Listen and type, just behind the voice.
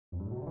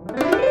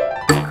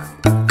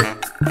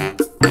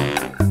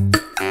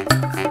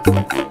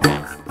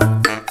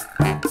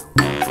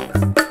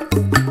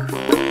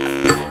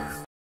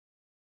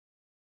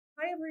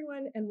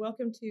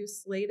welcome to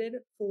Slated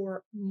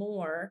for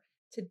More.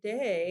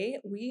 Today,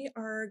 we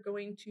are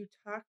going to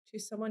talk to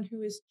someone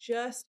who is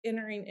just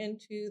entering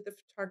into the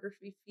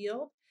photography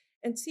field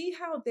and see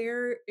how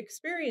their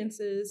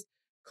experiences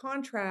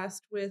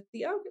contrast with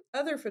the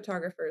other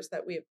photographers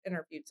that we've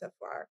interviewed so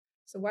far.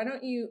 So why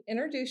don't you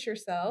introduce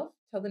yourself,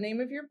 tell the name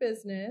of your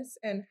business,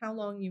 and how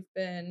long you've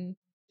been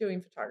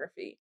doing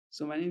photography.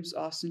 So my name is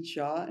Austin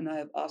Shaw, and I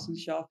have Austin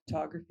Shaw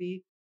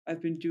Photography.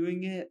 I've been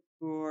doing it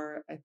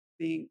for, I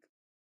think,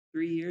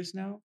 3 years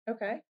now.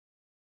 Okay.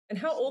 And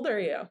how old are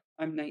you?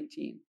 I'm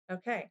 19.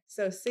 Okay.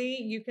 So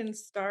see, you can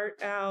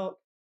start out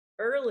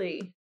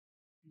early.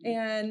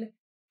 And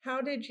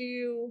how did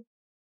you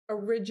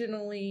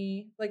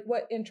originally,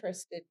 what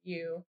interested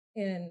you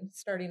in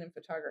starting in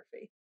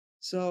photography?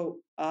 So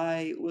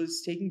I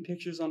was taking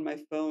pictures on my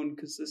phone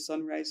because the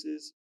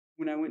sunrises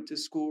when I went to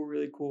school were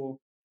really cool.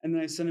 And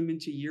then I sent them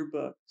into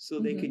yearbook so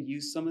they could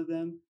use some of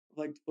them,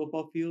 like the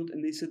football field.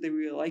 And they said they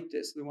really liked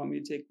it. So they want me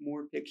to take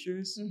more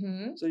pictures.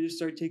 So I just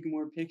started taking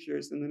more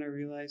pictures. And then I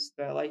realized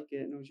that I like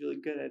it and I was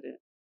really good at it.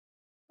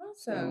 Awesome.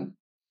 So,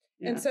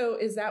 yeah. And so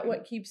is that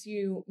what keeps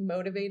you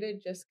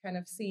motivated? Just kind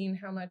of seeing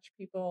how much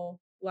people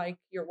like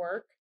your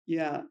work?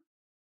 Yeah.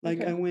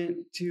 I went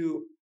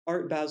to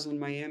Art Basel in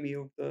Miami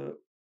over the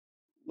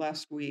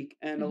last week,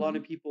 and a lot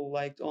of people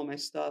liked all my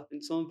stuff,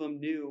 and some of them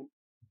knew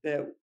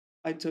that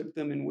I took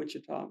them in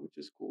Wichita, which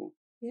is cool.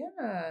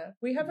 Yeah,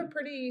 we have a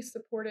pretty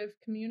supportive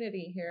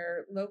community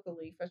here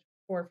locally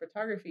for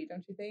photography,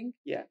 don't you think?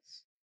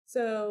 Yes.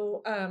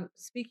 So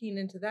speaking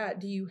into that,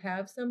 do you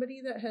have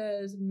somebody that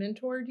has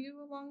mentored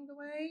you along the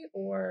way,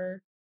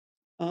 or?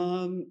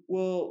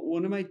 Well,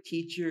 one of my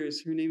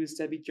teachers, her name is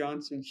Debbie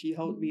Johnson, she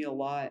helped me a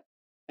lot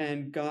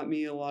and got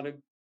me a lot of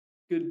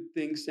good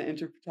things to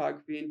enter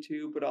photography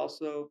into, but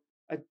also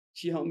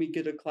she helped me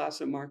get a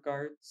class at Mark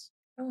Arts.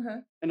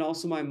 And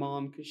also my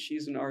mom, because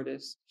she's an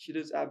artist. She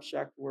does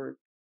abstract work,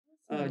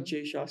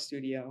 J. Shaw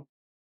Studio.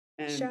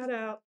 And shout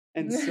out.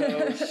 And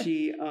so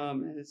she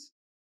has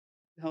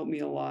helped me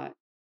a lot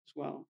as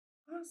well.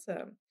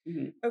 Awesome.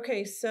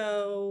 Okay,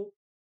 so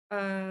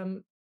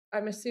I'm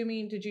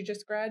assuming, did you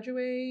just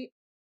graduate?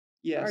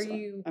 Yes,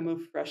 I'm a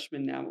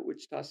freshman now at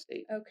Wichita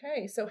State.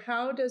 Okay, so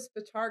how does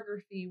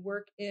photography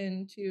work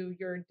into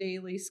your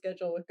daily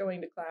schedule with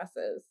going to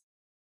classes?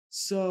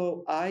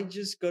 So I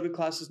just go to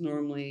classes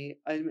normally.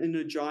 I'm in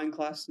a drawing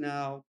class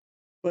now,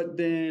 but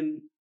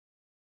then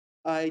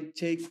I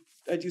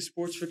do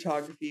sports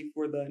photography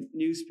for the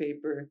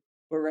newspaper,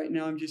 but right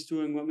now I'm just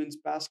doing women's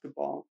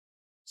basketball.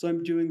 So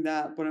I'm doing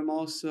that, but I'm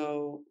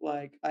also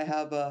I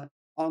have a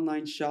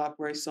online shop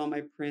where I sell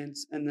my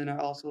prints, and then I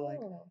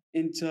also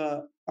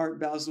into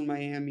Art Basel in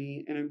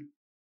Miami, and I've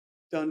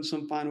done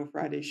some Final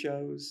Friday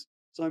shows.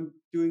 So I'm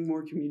doing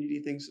more community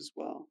things as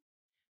well.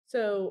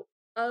 So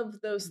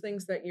of those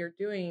things that you're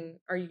doing,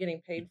 are you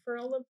getting paid for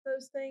all of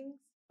those things?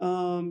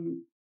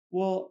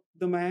 Well,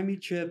 the Miami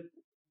trip,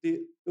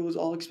 it was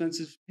all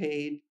expenses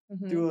paid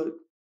through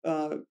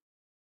a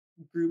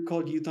group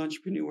called Youth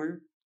Entrepreneur.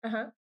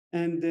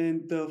 And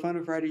then the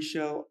Final Friday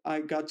show,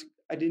 I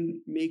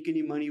didn't make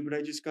any money, but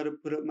I just got to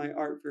put up my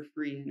art for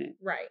free in it.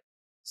 Right.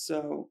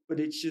 So, but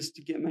it's just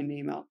to get my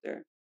name out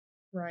there.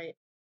 Right.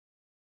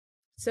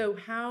 So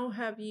how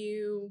have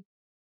you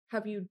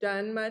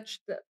done much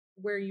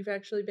where you've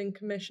actually been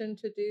commissioned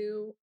to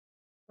do,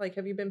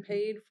 have you been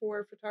paid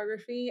for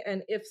photography?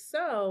 And if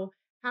so,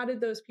 how did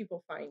those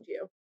people find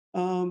you?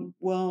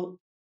 Well,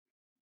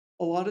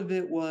 a lot of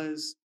it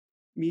was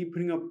me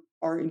putting up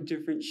art in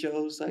different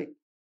shows.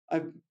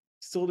 I've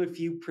sold a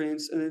few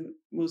prints, and then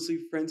mostly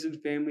friends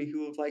and family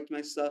who have liked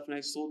my stuff, and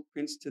I sold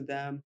prints to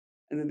them,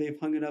 and then they've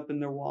hung it up in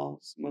their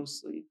walls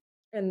mostly.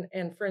 And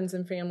friends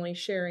and family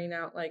sharing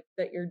out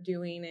that you're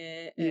doing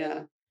it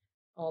and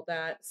all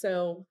that.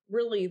 So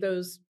really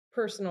those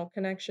personal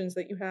connections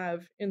that you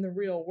have in the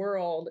real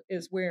world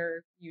is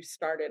where you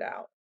started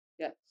out.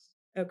 Yes.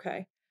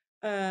 Okay.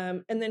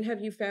 And then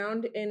have you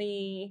found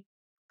any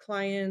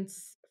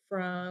clients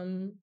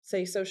from,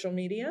 say, social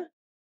media?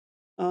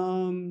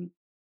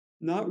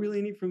 Not really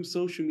any from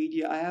social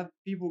media. I have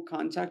people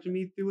contacting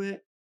me through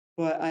it,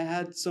 but I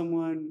had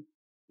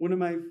one of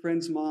my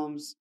friend's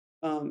moms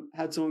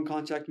had someone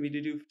contact me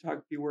to do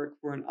photography work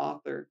for an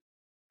author.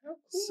 Oh,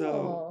 cool.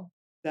 So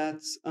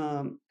that's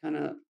kind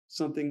of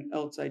something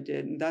else I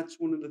did. And that's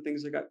one of the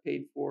things I got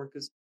paid for,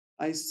 because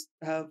I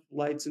have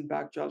lights and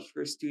backdrops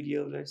for a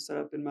studio that I set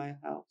up in my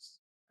house.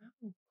 Oh,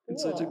 cool. And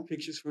so I took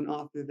pictures for an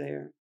author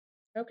there.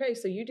 Okay,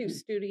 so you do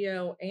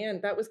studio,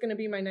 and that was going to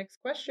be my next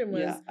question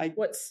was,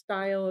 what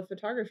style of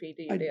photography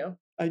do you do?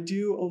 I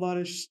do a lot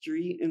of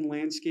street and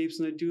landscapes,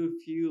 and I do a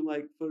few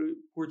photo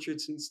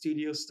portraits and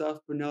studio stuff,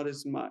 but not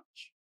as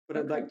much. But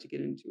I'd like to get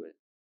into it.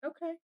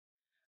 Okay.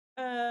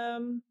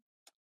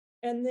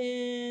 And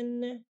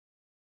then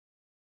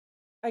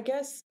I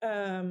guess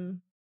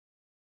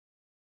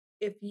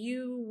if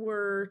you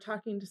were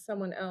talking to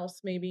someone else,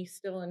 maybe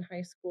still in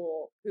high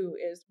school, who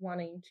is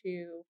wanting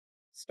to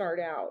start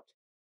out,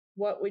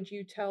 what would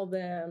you tell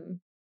them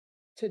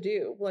to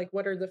do?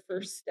 What are the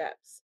first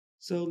steps?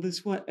 So this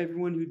is what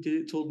everyone who did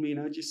it told me, and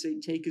I would just say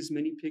take as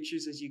many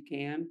pictures as you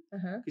can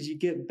Uh-huh. because you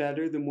get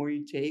better the more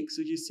you take.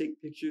 So just take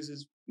pictures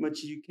as much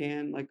as you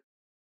can, like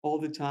all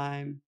the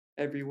time,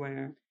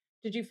 everywhere.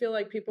 Did you feel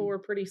like people Mm. were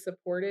pretty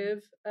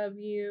supportive of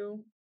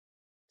you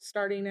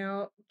starting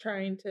out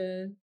trying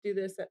to do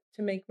this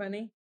to make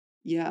money?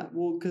 Yeah,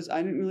 well, because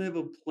I didn't really have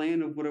a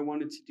plan of what I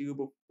wanted to do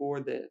before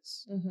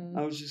this. Mhm.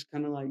 I was just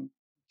kind of like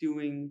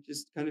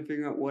just kind of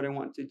figuring out what I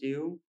want to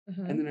do. And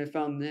Mhm. then I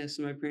found this,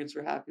 and my parents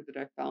were happy that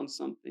I found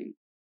something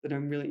that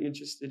I'm really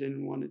interested in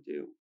and want to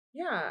do.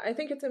 Yeah, I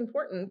think it's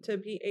important to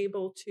be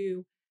able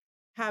to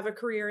have a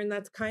career, and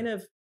that's kind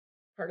of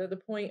part of the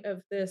point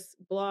of this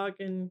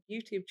blog and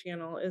YouTube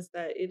channel is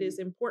that it Mm. is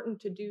important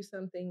to do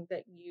something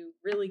that you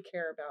really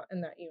care about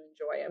and that you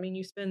enjoy. I mean,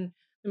 you spend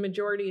the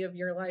majority of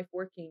your life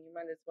working, you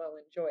might as well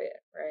enjoy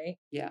it, right?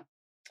 Yeah.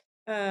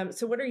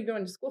 So what are you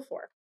going to school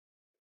for?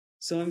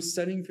 So I'm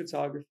studying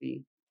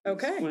photography.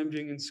 It's Okay. what I'm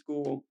doing in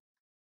school.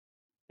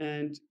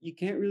 And you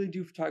can't really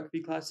do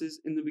photography classes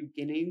in the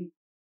beginning.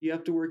 You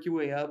have to work your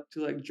way up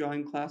to like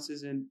drawing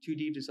classes and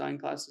 2D design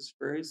classes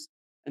first.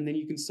 And then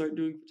you can start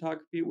doing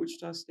photography at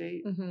Wichita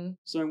State. Hmm.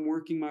 So I'm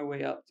working my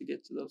way up to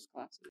get to those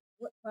classes.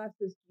 What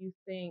classes do you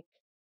think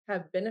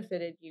have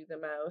benefited you the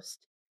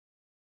most,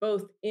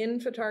 both in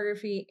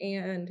photography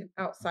and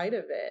outside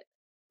of it?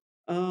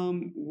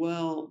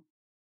 Well,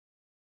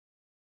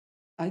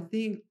 I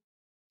think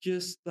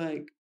just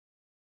like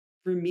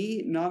for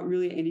me, not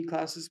really any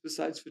classes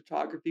besides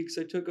photography, because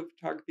I took a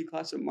photography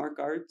class at Mark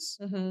Arts,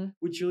 Hmm.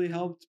 which really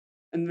helped.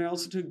 And then I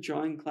also took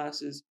drawing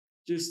classes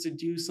just to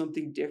do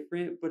something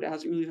different, but it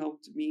hasn't really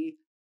helped me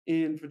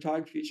in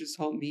photography. It's just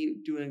helped me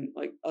doing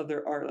like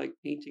other art, like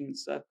painting and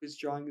stuff, because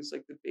drawing is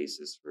like the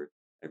basis for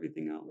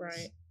everything Right.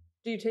 else.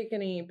 Do you take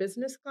any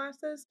business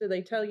classes? Do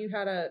they tell you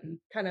how to Mm.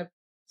 kind of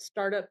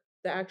start up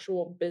the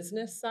actual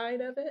business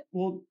side of it?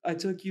 Well, I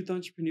took youth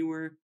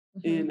entrepreneur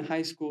in Hmm.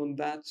 high school, and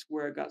that's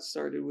where I got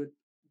started with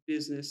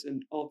business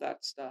and all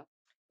that stuff.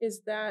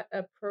 Is that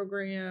a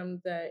program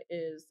that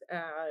is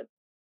at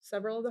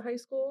several of the high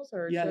schools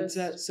or Yeah, it's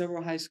at just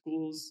several high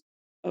schools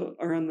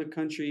around the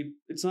country.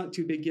 It's not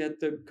too big yet.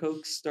 The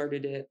Koch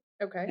started it,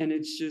 okay? and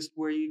it's just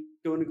where you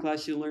go into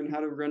class, you learn how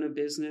to run a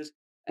business,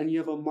 and you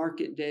have a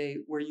market day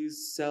where you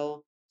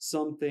sell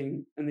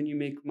something and then you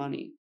make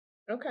money.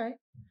 Okay.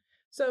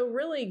 So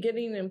really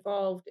getting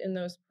involved in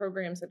those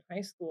programs in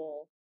high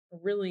school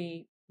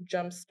really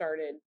jump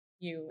started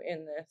you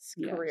in this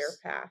career Yes.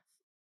 path.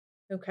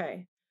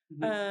 Okay.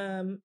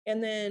 Hmm.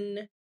 And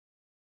then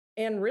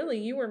and really,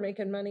 you were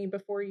making money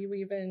before you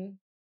even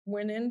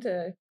went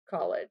into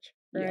college,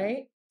 Yeah,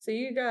 right? So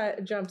you got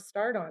a jump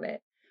start on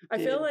it. it I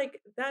feel did.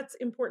 like that's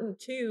important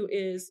too,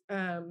 is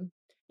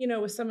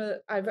with some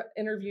of I've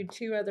interviewed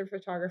two other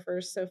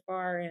photographers so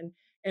far,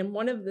 and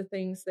one of the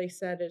things they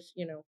said is,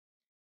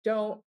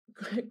 don't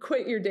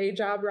quit your day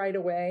job right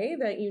away,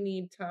 that you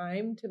need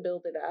time to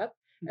build it up.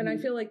 And I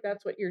Hmm. feel like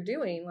that's what you're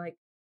doing. Like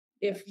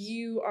if Yes.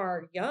 you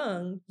are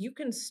young, you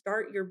can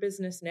start your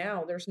business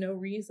now. There's no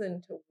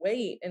reason to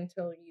wait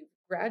until you've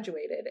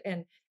graduated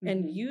and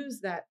Hmm.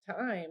 use that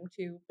time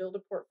to build a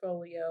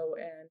portfolio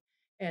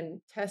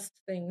and test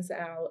things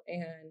out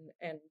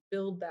and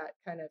build that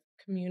kind of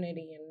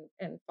community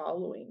and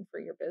following for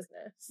your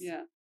business.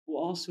 Yeah.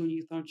 Well, also in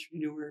youth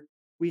entrepreneur,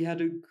 we had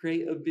to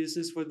create a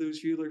business, whether it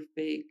was real or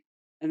fake,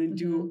 and then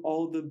do Hmm.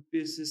 all the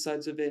business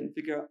sides of it and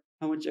figure out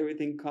how much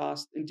everything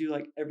cost and do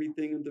like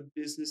everything on the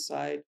business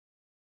side.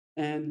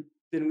 And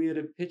then we had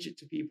to pitch it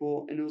to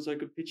people, and it was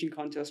like a pitching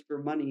contest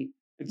for money.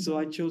 And so Hmm.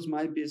 I chose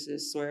my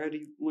business. So I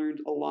already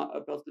learned a lot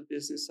about the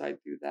business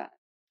side through that.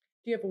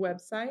 Do you have a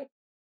website?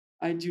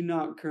 I do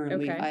not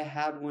currently. I Okay.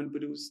 had one,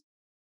 but it was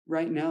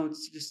right now,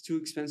 it's just too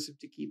expensive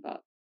to keep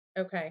up.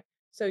 Okay.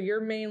 So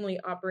you're mainly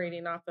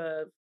operating off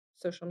of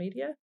social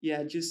media?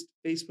 Yeah, just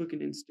Facebook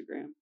and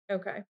Instagram.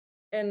 Okay.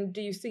 And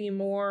do you see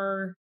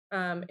more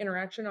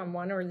interaction on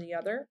one or the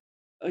other?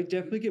 I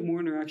definitely get more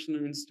interaction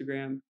on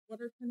Instagram.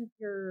 What are kind of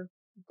your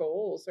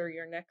goals or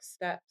your next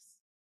steps?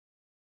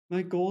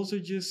 My goals are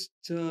just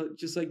to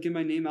just like get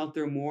my name out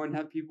there more and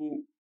have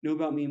people know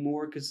about me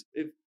more. Because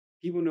if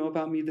people know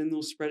about me, then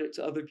they'll spread it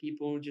to other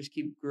people and just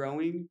keep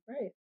growing.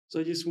 Right. So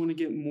I just want to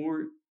get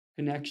more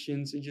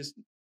connections and just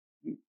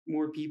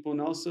more people,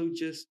 and also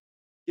just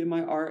get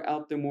my art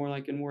out there more,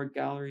 like in more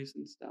galleries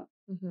and stuff.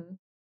 Hmm.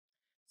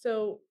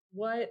 So,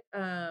 what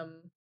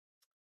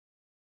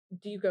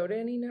do you go to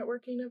any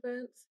networking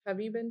events? Have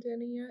you been to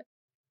any yet?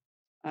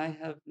 I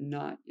have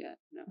not yet.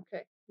 No.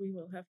 Okay, we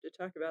will have to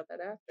talk about that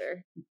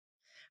after.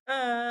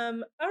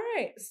 All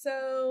right.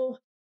 So,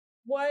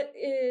 what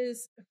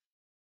is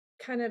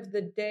kind of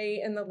the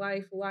day in the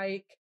life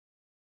like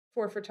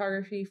for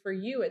photography for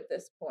you at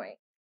this point?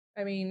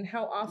 I mean,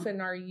 how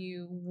often are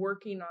you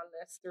working on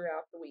this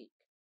throughout the week?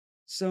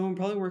 So I'm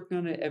probably working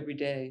on it every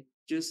day,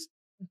 just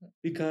Hmm.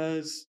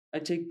 because I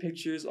take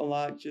pictures a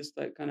lot, just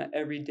like kind of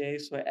every day.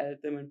 So I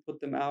edit them and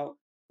put them out.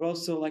 But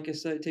also, like I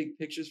said, I take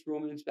pictures for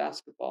women's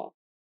basketball.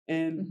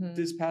 And Hmm.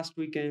 this past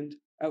weekend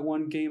at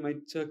one game, I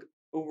took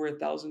over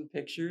 1,000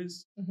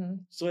 pictures. Hmm.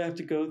 So I have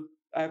to go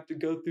I have to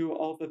go through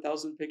all the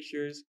 1,000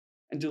 pictures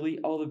and delete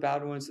all the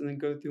bad ones and then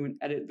go through and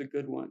edit the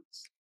good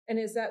ones. And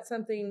is that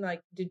something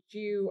like,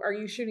 are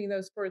you shooting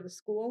those for the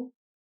school?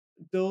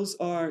 Those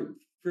are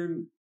for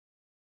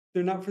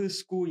they're not for the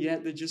school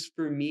yet, they're just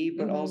for me,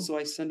 but Mm-hmm. also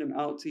I send them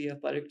out to the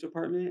athletic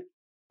department.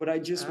 But I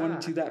just want to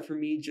Ah, do that for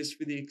me just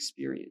for the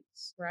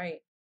experience. right.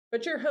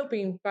 But you're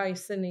hoping by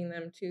sending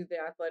them to the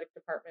athletic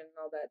department and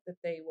all that, that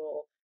they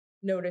will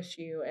notice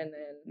you and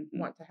then Mhm.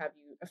 want to have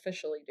you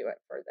officially do it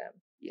for them.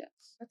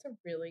 Yes. That's a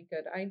really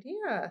good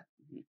idea.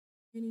 Mhm.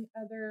 Any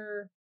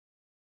other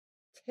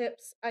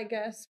tips, I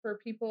guess, for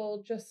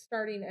people just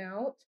starting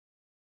out?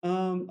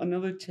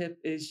 Another tip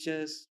is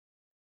just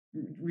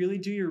really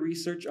do your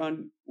research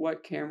on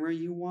what camera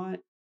you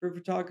want for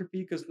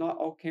photography because not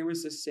all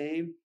cameras the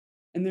same.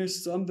 And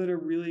there's some that are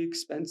really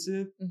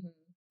expensive, Hmm.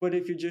 but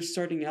if you're just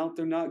starting out,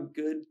 they're not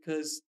good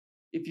because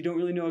if you don't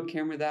really know a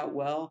camera that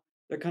well,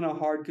 they're kind of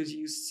hard because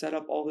you set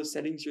up all the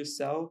settings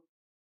yourself.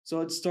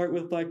 So I'd start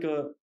with like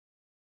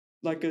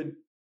a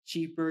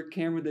cheaper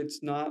camera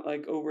that's not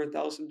like over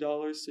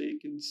 $1,000 so you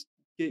can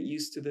get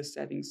used to the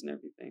settings and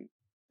everything.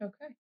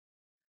 Okay.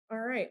 All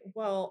right.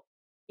 Well,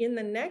 in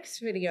the next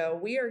video,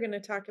 we are going to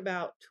talk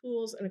about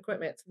tools and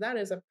equipment. So that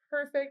is a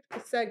perfect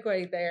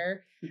segue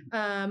there.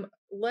 Um,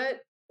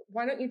 let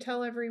Why don't you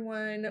tell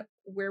everyone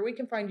where we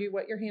can find you,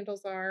 what your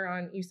handles are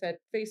on, you said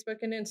Facebook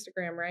and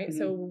Instagram, right?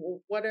 So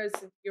Mhm. what is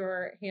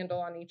your handle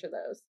on each of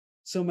those?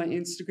 So my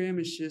Instagram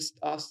is just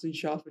Austin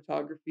Shaw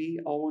Photography,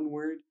 all one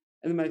word.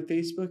 And then my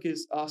Facebook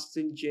is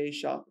Austin J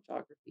Shaw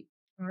Photography.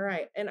 All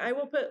right. And I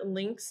will put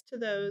links to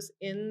those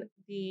in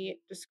the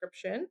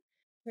description.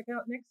 Check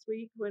out next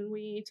week when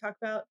we talk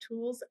about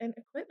tools and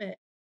equipment.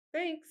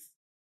 Thanks.